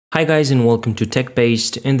Hi guys and welcome to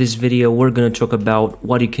TechBased. In this video we're going to talk about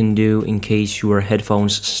what you can do in case your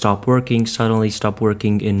headphones suddenly stop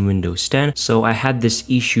working in Windows 10. So I had this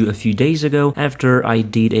issue a few days ago. After I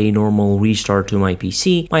did a normal restart to my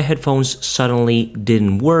PC, my headphones suddenly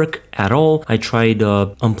didn't work at all. I tried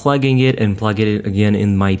unplugging it and plugging it again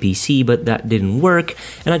in my PC, but that didn't work.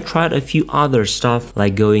 And I tried a few other stuff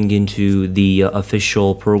like going into the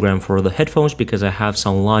official program for the headphones because I have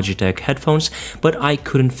some Logitech headphones, but I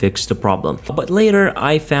couldn't fix the problem. But later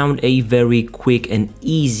I found a very quick and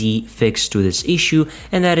easy fix to this issue,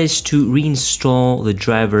 and that is to reinstall the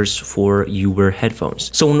drivers for your headphones.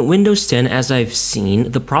 So in Windows 10, as I've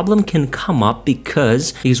seen, the problem can come up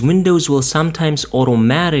because Windows will sometimes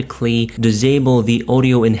automatically disable the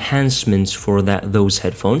audio enhancements for those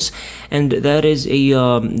headphones, and that is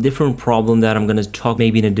a different problem that I'm going to talk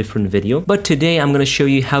maybe in a different video. But today I'm going to show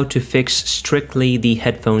you how to fix strictly the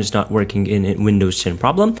headphones not working in Windows 10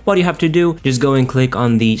 problem. What you have to do, just go and click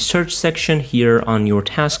on the search section here on your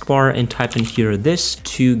taskbar and type in here this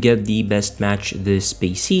to get the best match this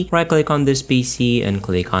PC. Right click on this PC and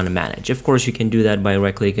click on manage. Of course, you can do that by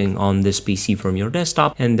right clicking on this PC from your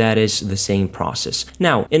desktop, and that is the same process.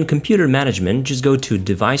 Now in computer management, just go to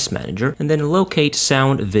device manager and then locate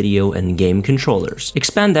sound, video and game controllers.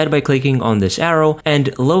 Expand that by clicking on this arrow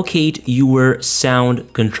and locate your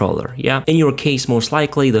sound controller. Yeah, in your case, most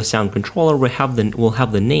likely the sound controller will have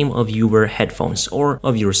the name of your headphones or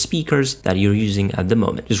of your speakers that you're using at the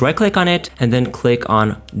moment. Just right click on it and then click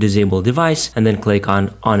on disable device and then click on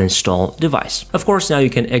uninstall device. Of course, now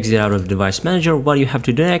you can exit out of device manager. What you have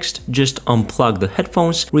to do next, just unplug the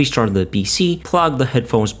headphones, restart the PC, plug the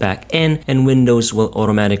headphones back in, and Windows will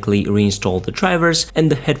automatically reinstall the drivers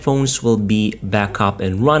and the headphones will be back up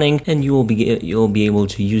and running, and you'll be able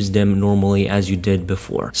to use them normally as you did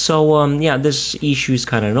before. So yeah, this issue is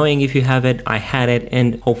kind of annoying if you have it. I had it,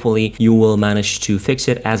 and hopefully you will manage to fix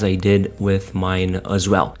it as I did with mine as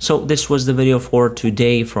well. So this was the video for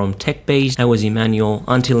today from TechBased. I was Emmanuel.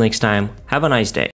 Until next time, have a nice day.